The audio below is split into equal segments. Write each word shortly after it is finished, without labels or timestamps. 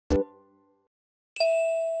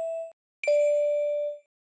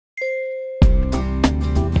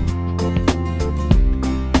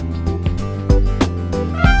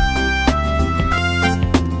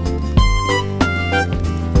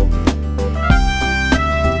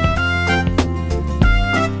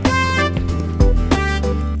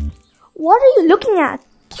What are you looking at?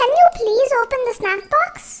 Can you please open the snack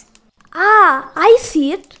box? Ah, I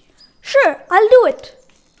see it. Sure, I'll do it.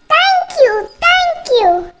 Thank you, thank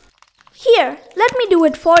you. Here, let me do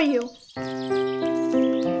it for you.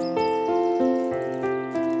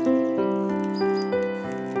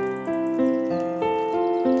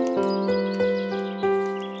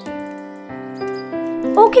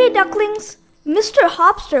 Okay, ducklings. Mr.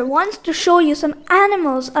 Hopster wants to show you some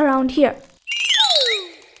animals around here.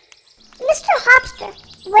 Mr. Hopster,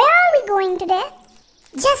 where are we going today?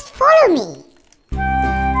 Just follow me.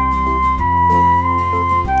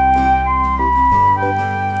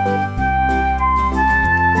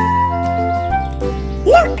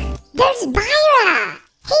 Look, there's Byra.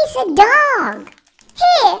 He's a dog.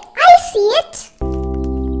 Hey, I see it.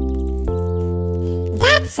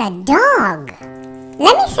 That's a dog.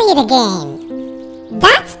 Let me say it again.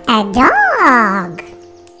 That's a dog.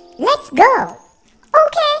 Let's go.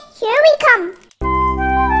 Okay, here we come.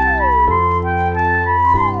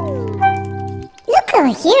 Look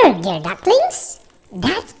over here, dear ducklings.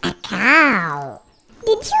 That's a cow.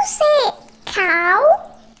 Did you say cow?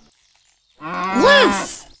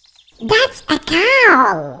 Yes, that's a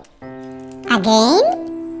cow.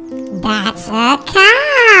 Again, that's a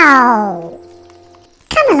cow.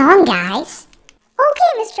 Come along, guys.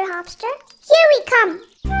 Okay, Mr. Hopster, here we come.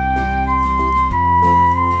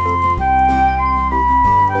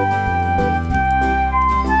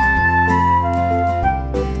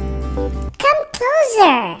 Come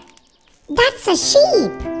closer. That's a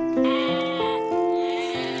sheep.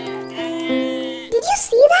 Did you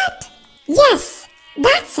see that? Yes,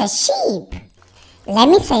 that's a sheep. Let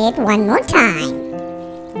me say it one more time.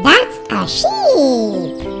 That's a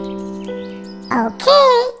sheep.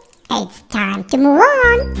 Okay, it's time to move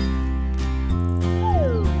on.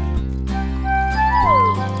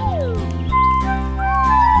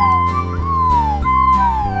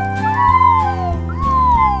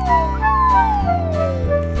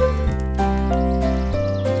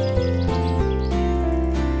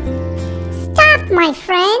 Stop, my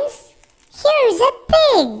friends. Here's a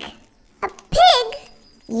pig. A pig?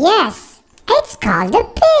 Yes, it's called a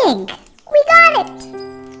pig. We got it.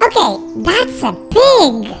 Okay, that's a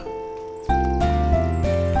pig.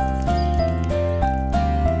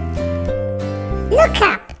 Look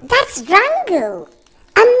up, that's Rangu,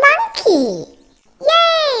 a monkey.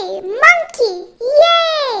 Yay, monkey,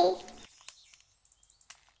 yay.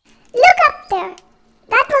 Look up there.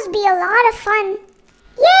 That must be a lot of fun.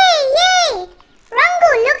 Yay, yay.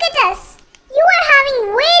 Rangu, look at us. You are having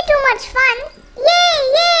way too much fun. Yay,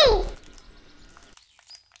 yay.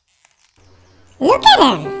 Look at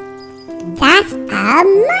him. That's a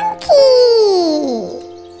monkey.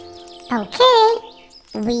 Okay,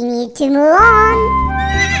 we need to move on.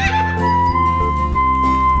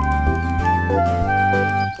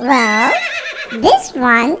 Well, this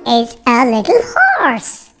one is a little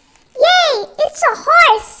horse. Yay, it's a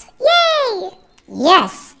horse. Yay.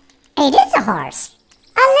 Yes, it is a horse.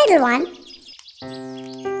 A little one.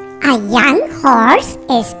 A young horse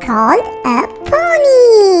is called a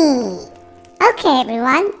pony. Okay,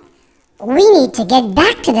 everyone, we need to get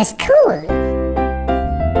back to the school.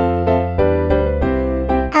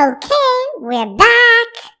 Okay, we're back.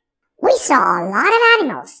 We saw a lot of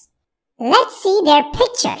animals. Let's see their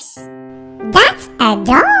pictures. That's a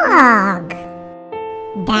dog.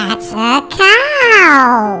 That's a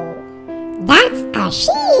cow. That's a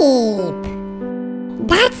sheep.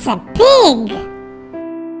 That's a pig.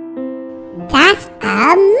 That's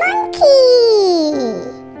a monkey.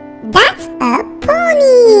 That's a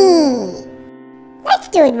pony. Let's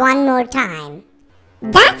do it one more time.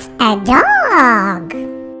 That's a dog.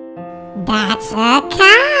 That's a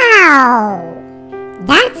cow.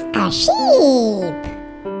 That's a sheep.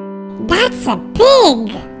 That's a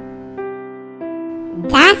pig.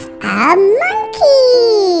 That's a monkey.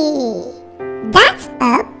 That's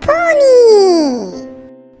a pony.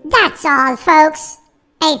 That's all, folks.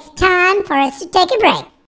 It's time for us to take a break.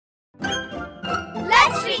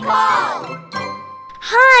 Let's recall!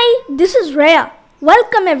 Hi, this is Rhea.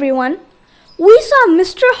 Welcome, everyone. We saw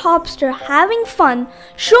Mr. Hopster having fun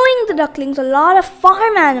showing the ducklings a lot of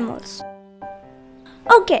farm animals.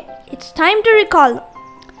 Okay, it's time to recall them.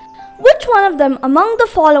 Which one of them among the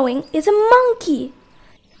following is a monkey?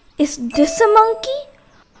 Is this a monkey?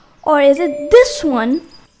 Or is it this one?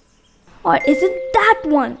 Or is it that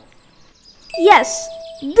one? Yes,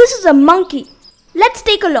 this is a monkey. Let's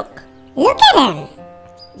take a look. Look at him.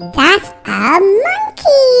 That's a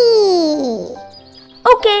monkey.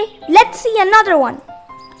 Okay, let's see another one.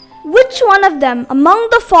 Which one of them among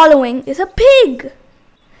the following is a pig?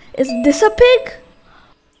 Is this a pig?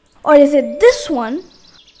 Or is it this one?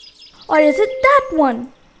 Or is it that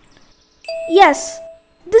one? Yes,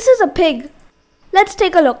 this is a pig. Let's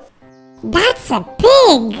take a look. That's a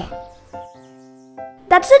pig.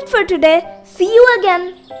 That's it for today. See you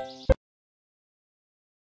again.